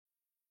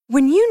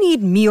When you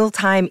need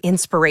mealtime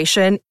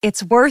inspiration,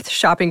 it's worth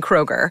shopping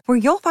Kroger, where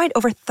you'll find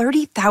over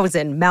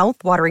 30,000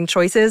 mouth-watering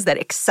choices that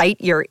excite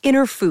your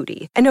inner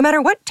foodie. And no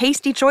matter what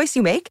tasty choice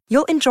you make,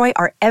 you'll enjoy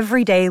our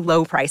everyday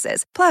low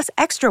prices, plus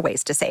extra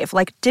ways to save,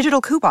 like digital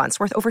coupons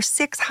worth over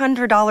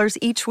 $600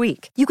 each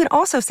week. You can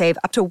also save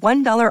up to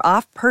 $1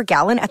 off per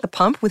gallon at the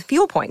pump with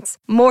fuel points.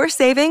 More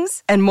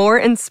savings and more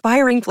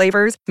inspiring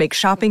flavors make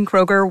shopping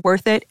Kroger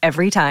worth it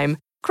every time.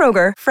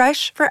 Kroger,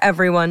 fresh for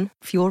everyone.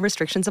 Fuel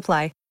restrictions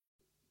apply.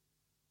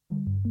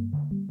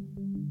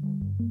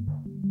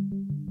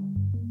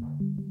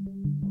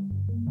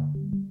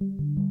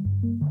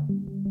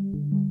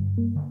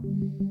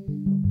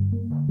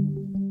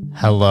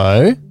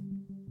 Hello.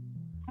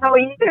 How are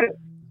you?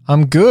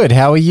 I'm good.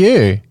 How are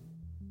you?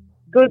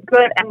 Good,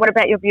 good. And what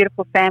about your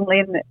beautiful family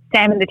and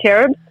Sam and the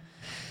cherubs?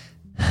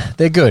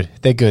 They're good.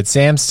 They're good.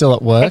 Sam's still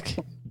at work,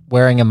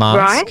 wearing a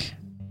mask Right.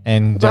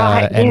 and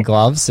Yes.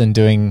 gloves and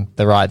doing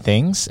the right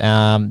things.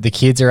 The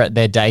kids are at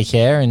their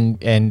daycare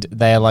and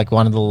they are like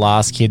one of the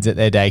last kids at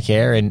their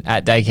daycare. And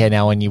at daycare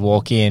now, when you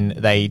walk in,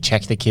 they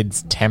check the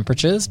kids'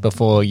 temperatures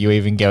before you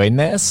even go in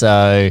there.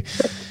 So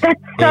That's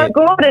so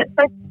good. It's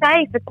so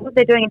safe. It's what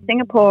they're doing in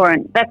Singapore,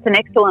 and that's an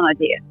excellent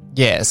idea.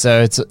 yeah,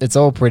 so it's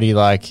all pretty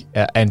like,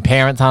 and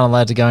parents aren't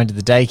allowed to go into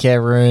the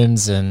daycare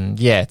rooms, and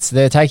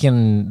they're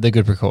taking the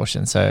good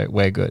precautions, so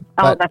we're good.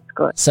 Oh, that's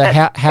good. So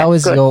That's how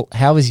is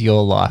good.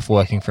 your life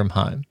working from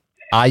home?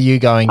 Are you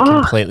going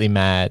completely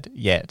mad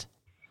yet?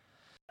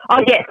 Oh,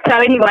 yes. So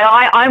anyway,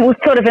 I was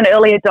sort of an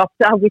early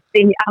adopter with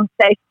the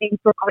safety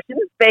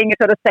precautions, being a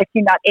sort of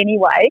safety nut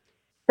anyway.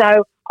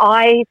 So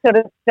I sort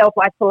of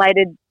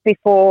self-isolated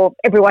before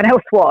everyone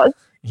else was,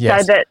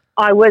 Yes. so that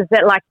I was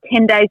at like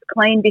 10 days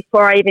clean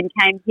before I even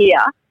came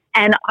here.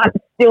 And I'm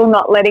still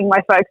not letting my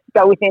folks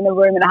go within a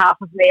room and a half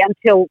of me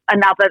until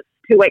another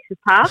 2 weeks has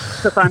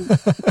passed, because I'm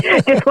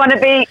just want to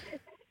be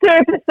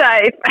super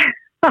safe.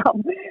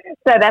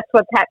 So that's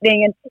what's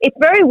happening. And it's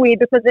very weird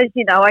because, as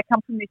you know, I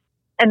come from this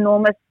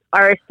enormous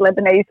Irish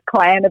Lebanese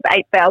clan of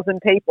 8,000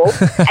 people,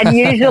 and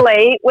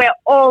usually we're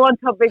all on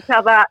top of each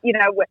other. You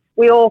know,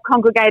 we all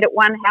congregate at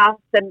one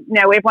house, and you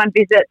know everyone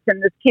visits,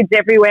 and there's kids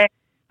everywhere.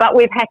 But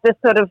we've had to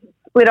sort of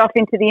split off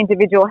into the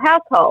individual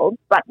households.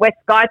 But we're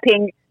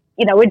Skyping.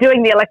 You know, we're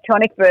doing the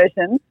electronic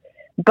version,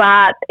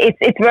 but it's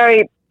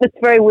very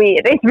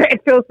weird.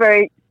 It feels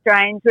very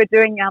strange. We're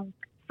doing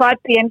 5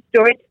 p.m.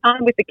 story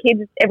time with the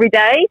kids every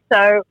day.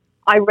 So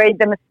I read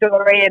them a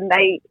story, and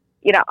they,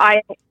 you know,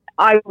 I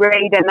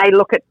read and they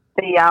look at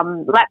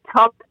the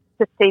laptop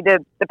to see the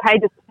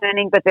pages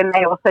turning, but then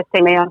they also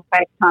see me on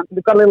FaceTime.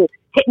 We've got a little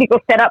technical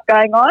setup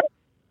going on,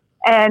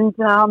 and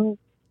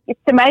it's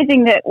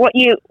amazing that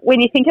when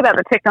you think about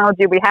the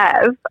technology we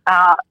have,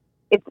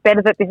 it's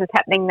better that this is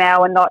happening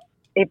now and not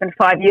even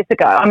 5 years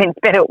ago. I mean, it's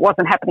better it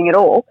wasn't happening at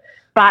all,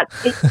 but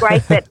it's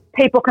great that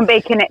people can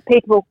be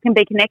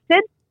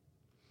connected.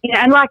 You know,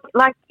 and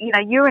like you know,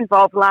 you were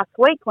involved last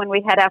week when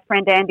we had our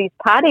friend Andy's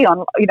party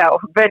on, you know,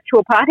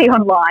 virtual party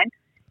online.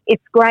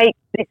 It's great,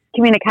 this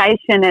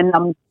communication,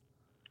 and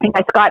you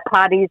know, Skype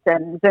parties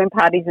and Zoom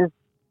parties is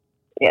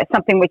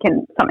something we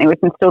can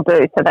still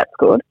do. So that's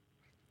good.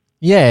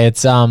 Yeah,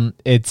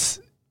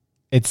 it's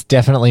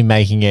definitely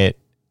making it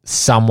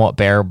somewhat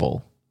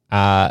bearable.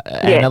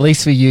 And at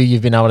least for you,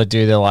 you've been able to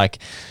do the, like,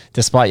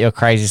 despite your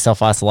crazy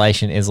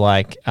self-isolation, is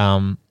like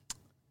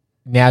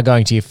now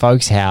going to your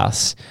folks'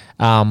 house.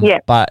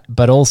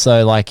 But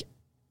also, like,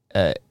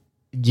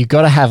 you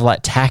got to have like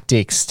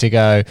tactics to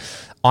go,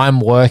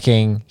 I'm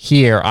working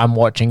here, I'm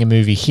watching a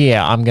movie here,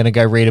 I'm going to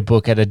go read a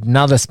book at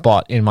another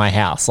spot in my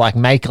house. Like,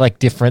 make like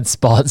different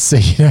spots so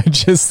you don't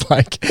just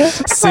like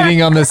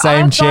sitting on the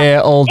same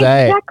chair all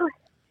day.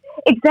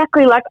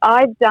 Exactly. Like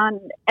I've done,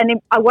 and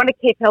I want to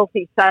keep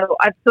healthy. So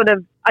I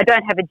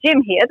don't have a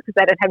gym here because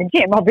they don't have a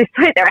gym,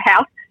 obviously, they're a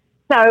house.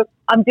 So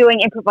I'm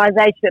doing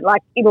improvisation.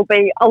 Like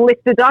I'll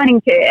lift a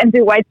dining chair and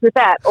do weights with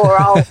that, or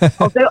I'll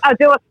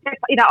do a step.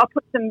 You know, I'll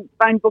put some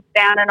phone books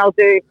down and I'll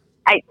do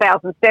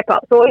 8,000 step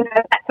ups, or you know,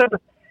 that sort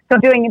of. So I'm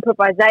doing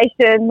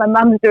improvisation. My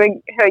mum's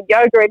doing her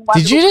yoga in one.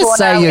 Did you just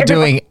say you're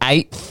doing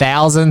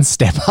 8,000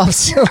 step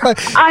ups?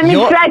 I'm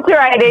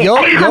exaggerating.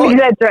 I'm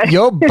exaggerating.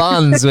 Your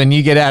buns when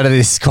you get out of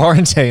this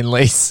quarantine,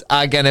 Lise,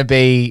 are going to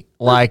be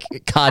like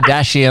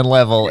Kardashian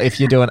level if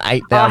you're doing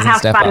 8,000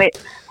 step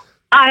ups.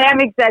 I am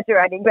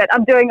exaggerating, but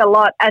I'm doing a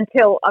lot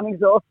until I'm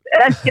exhausted,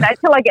 you know,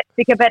 until I get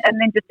sick of it, and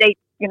then just eat,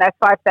 you know,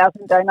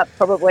 5,000 donuts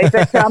probably.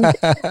 But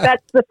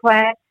that's the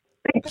plan.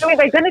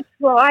 We're going to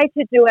try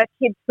to do our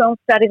kids' film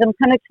studies. I'm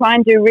going to try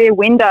and do Rear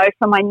Window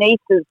for my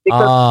nieces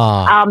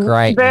because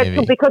great virtual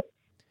movie. because.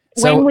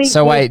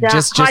 So wait,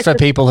 just for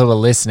people who are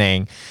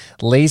listening,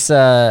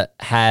 Lisa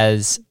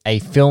has a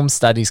film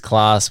studies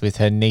class with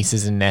her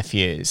nieces and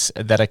nephews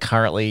that are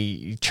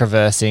currently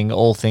traversing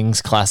all things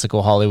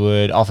classical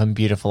Hollywood. Often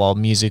beautiful old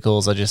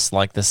musicals are just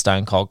like the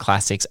stone cold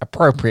classics,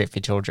 appropriate for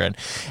children.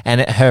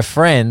 And her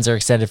friends, or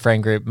extended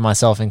friend group,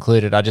 myself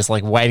included, are just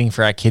like waiting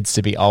for our kids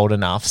to be old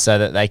enough so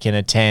that they can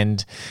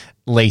attend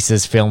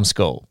Lisa's film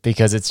school,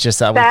 because it's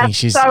just I would think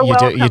she's so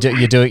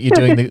you're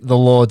doing the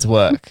Lord's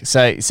work.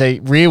 So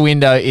Rear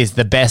Window is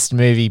the best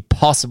movie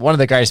possible, one of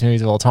the greatest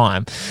movies of all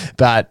time,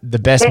 but the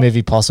best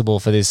movie possible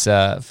for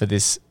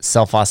this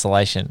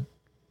self-isolation.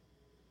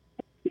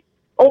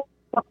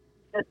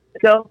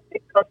 Girls,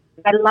 because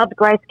they loved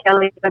Grace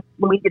Kelly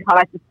when we did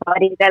High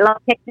Society. They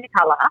love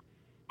Technicolor,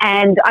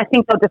 and I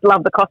think they'll just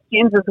love the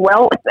costumes as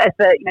well as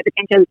the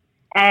tension.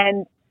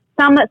 And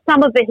some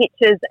of the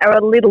hitches are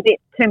a little bit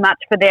too much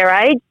for their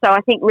age. So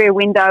I think Rear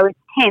Window is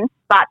tense,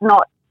 but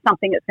not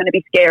something that's going to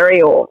be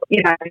scary or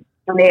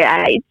from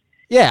their age.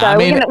 Yeah, so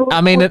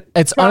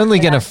it's only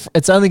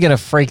gonna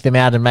freak them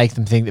out and make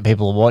them think that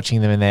people are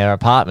watching them in their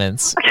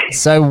apartments.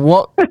 So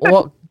what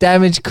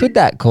damage could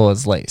that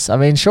cause, Lise? I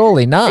mean,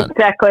 surely none.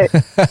 Exactly.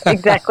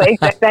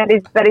 That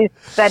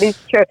is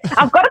true.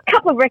 I've got a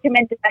couple of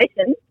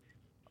recommendations.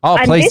 Oh,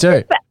 please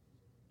do.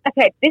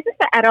 This is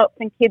for adults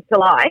and kids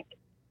alike.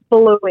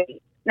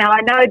 Bluey. Now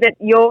I know that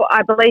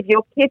I believe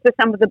your kids are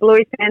some of the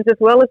Bluey fans as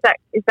well. Is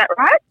that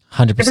right?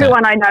 100%.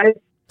 Everyone I know,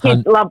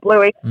 kids love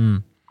Bluey.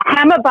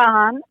 Hammer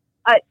Barn.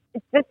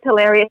 It's just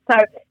hilarious. So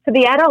for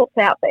the adults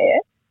out there,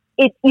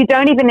 you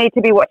don't even need to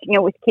be watching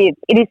it with kids.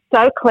 It is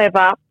so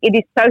clever. It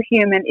is so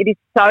human. It is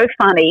so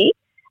funny.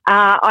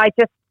 I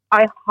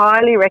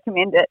highly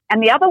recommend it.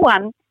 And the other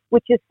one,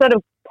 which is sort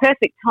of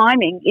perfect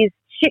timing, is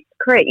Schitt's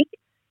Creek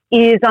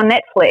is on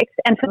Netflix.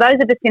 And for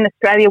those of us in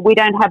Australia, we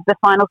don't have the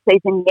final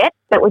season yet,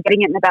 but we're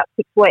getting it in about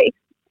 6 weeks.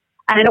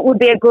 And it would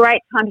be a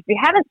great time, if you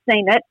haven't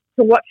seen it,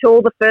 to watch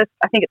all the first,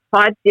 I think it's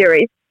 5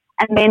 series,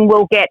 and then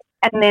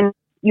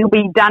you'll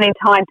be done in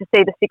time to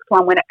see the 6th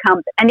one when it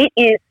comes. And it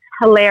is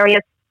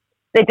hilarious.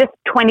 They're just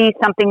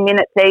 20-something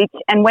minutes each.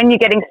 And when you're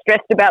getting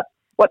stressed about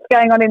what's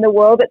going on in the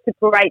world, it's a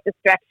great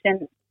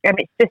distraction. And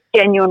it's just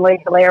genuinely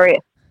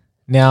hilarious.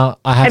 Now,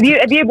 have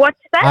you watched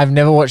that? I've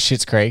never watched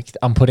Schitt's Creek.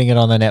 I'm putting it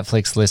on the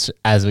Netflix list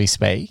as we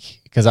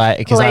speak because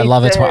I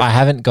love it. I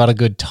haven't got a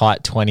good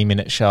tight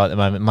 20-minute show at the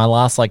moment. My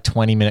last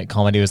 20-minute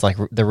comedy was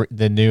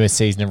the newest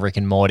season of Rick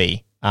and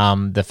Morty.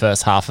 The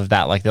first half of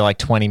that, they're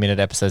 20-minute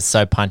episodes,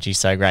 so punchy,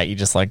 so great, you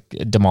just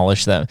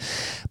demolish them.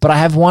 But I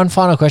have one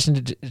final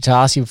question to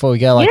ask you before we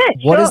go.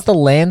 What is the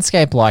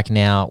landscape like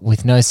now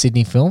with no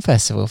Sydney Film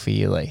Festival for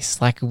you, Lise?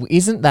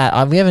 Isn't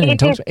that we haven't even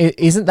talked?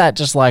 Isn't that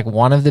just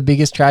one of the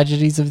biggest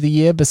tragedies of the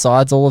year,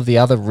 besides all of the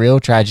other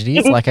real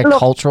tragedies,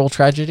 cultural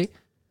tragedy?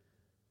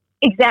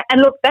 Exactly,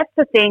 and look, that's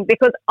the thing,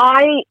 because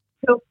I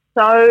feel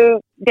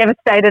so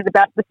devastated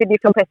about the Sydney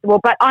Film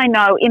Festival, but I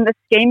know in the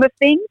scheme of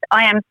things,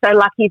 I am so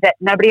lucky that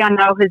nobody I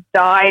know has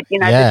died.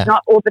 There's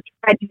not all the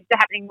tragedies that are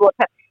happening.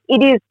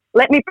 It is,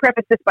 let me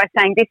preface this by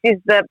saying this is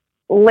the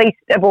least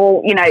of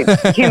all,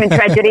 human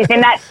tragedies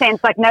in that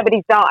sense,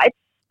 nobody's died.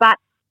 But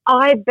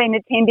I've been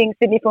attending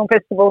Sydney Film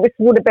Festival. This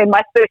would have been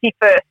my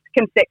 31st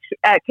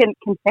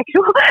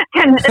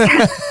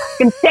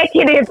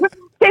consecutive.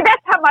 See,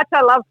 that's how much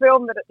I love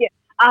film.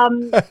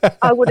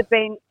 I would have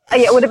been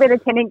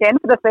attending again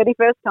for the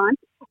 31st time.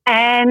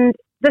 And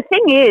the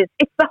thing is,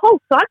 it's the whole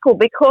cycle,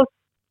 because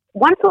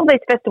once all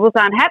these festivals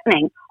aren't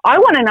happening, I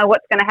want to know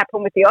what's going to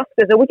happen with the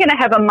Oscars. Are we going to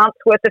have a month's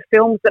worth of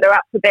films that are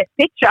up for Best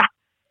Picture?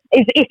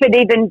 If it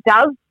even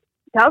does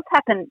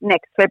happen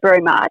next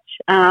February, March.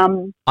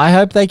 I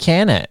hope they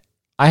can.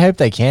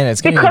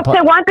 It's because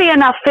there won't be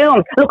enough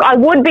films. Look, I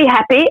would be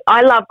happy.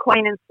 I love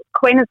Queen and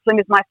Slim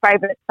is my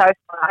favourite so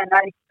far. I know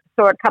I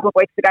saw it a couple of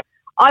weeks ago.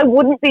 I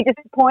wouldn't be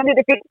disappointed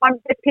if it won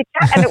Best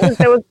Picture,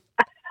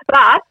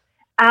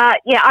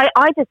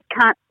 I just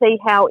can't see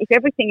how, if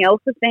everything else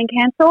has been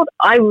cancelled,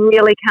 I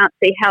really can't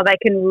see how they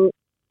can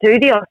do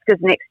the Oscars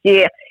next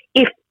year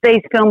if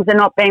these films are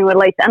not being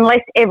released,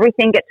 unless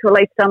everything gets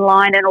released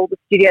online and all the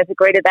studios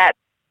agree to that,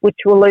 which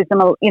will lose them,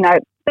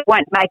 they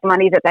won't make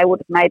money that they would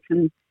have made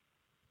from.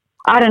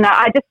 I don't know.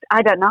 I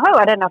don't know.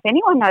 I don't know if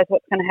anyone knows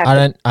what's going to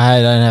happen.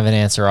 I don't have an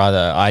answer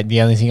either.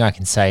 The only thing I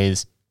can say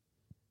is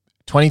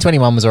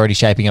 2021 was already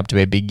shaping up to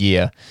be a big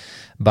year,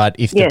 but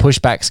if the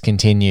pushbacks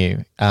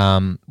continue,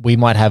 we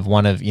might have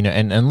one of,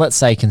 and let's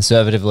say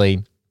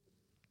conservatively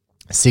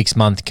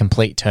 6-month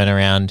complete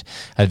turnaround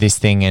of this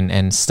thing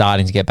and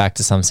starting to get back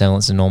to some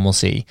semblance of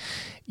normalcy.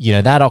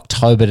 That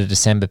October to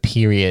December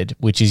period,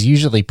 which is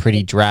usually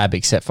pretty drab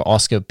except for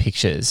Oscar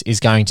pictures, is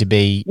going to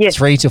be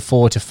 3 to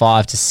 4 to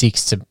 5 to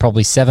 6 to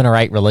probably 7 or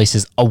 8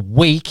 releases a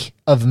week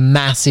of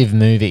massive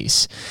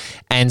movies.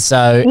 And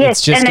so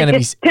it's just going to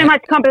be too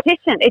much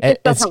competition. It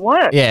just doesn't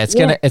work. Yeah, it's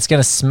going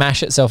to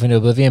smash itself into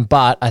oblivion.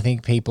 But I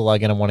think people are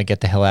going to want to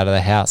get the hell out of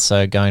the house.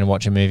 So going to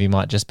watch a movie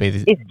might just be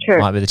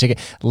the ticket.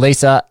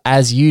 Lisa,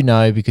 as you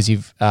know, because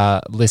you've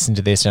listened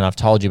to this and I've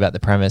told you about the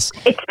premise.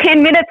 It's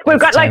 10 minutes. We've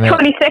got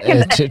 20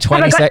 seconds. Have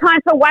I got time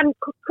for one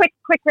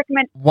quick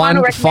recommendation?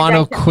 One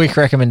final quick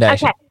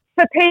recommendation. Okay.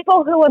 For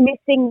people who are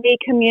missing the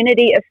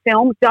community of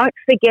film, don't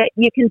forget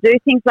you can do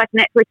things like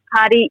Netflix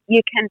Party.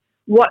 You can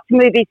watch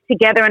movies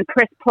together and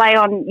press play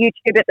on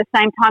YouTube at the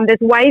same time. There's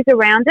ways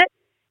around it.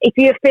 If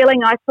you're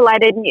feeling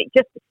isolated, and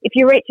if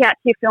you reach out to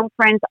your film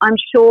friends, I'm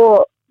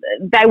sure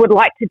they would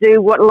like to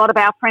do what a lot of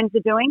our friends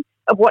are doing,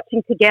 of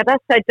watching together.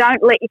 So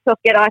don't let yourself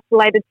get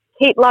isolated.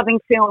 Keep loving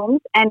films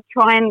and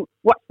try and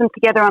watch them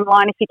together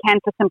online if you can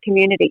for some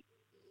community.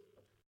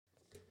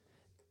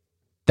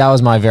 That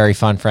was my very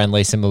fun friend,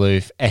 Lisa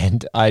Maloof.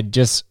 And I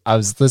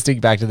was listening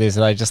back to this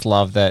and I just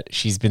love that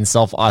she's been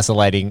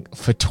self-isolating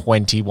for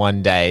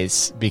 21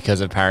 days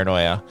because of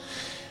paranoia.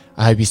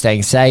 I hope you're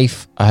staying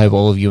safe. I hope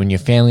all of you and your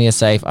family are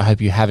safe. I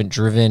hope you haven't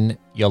driven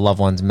your loved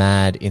ones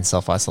mad in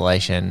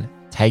self-isolation.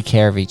 Take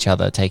care of each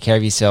other. Take care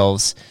of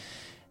yourselves.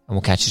 And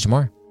we'll catch you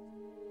tomorrow.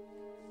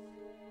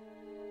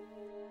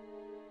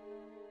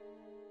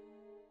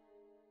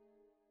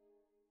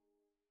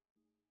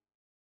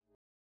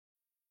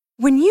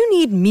 When you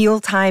need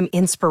mealtime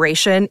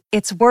inspiration,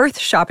 it's worth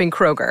shopping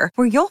Kroger,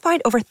 where you'll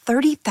find over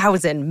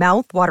 30,000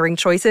 mouth-watering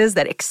choices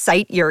that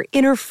excite your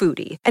inner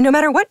foodie. And no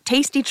matter what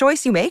tasty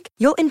choice you make,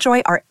 you'll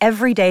enjoy our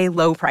everyday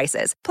low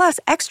prices, plus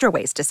extra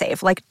ways to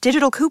save, like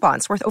digital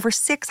coupons worth over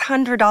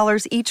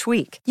 $600 each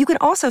week. You can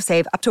also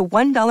save up to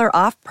 $1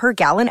 off per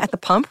gallon at the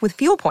pump with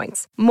fuel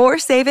points. More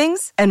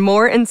savings and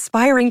more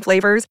inspiring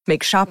flavors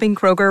make shopping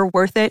Kroger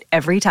worth it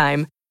every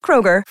time.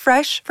 Kroger,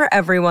 fresh for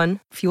everyone.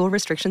 Fuel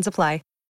restrictions apply.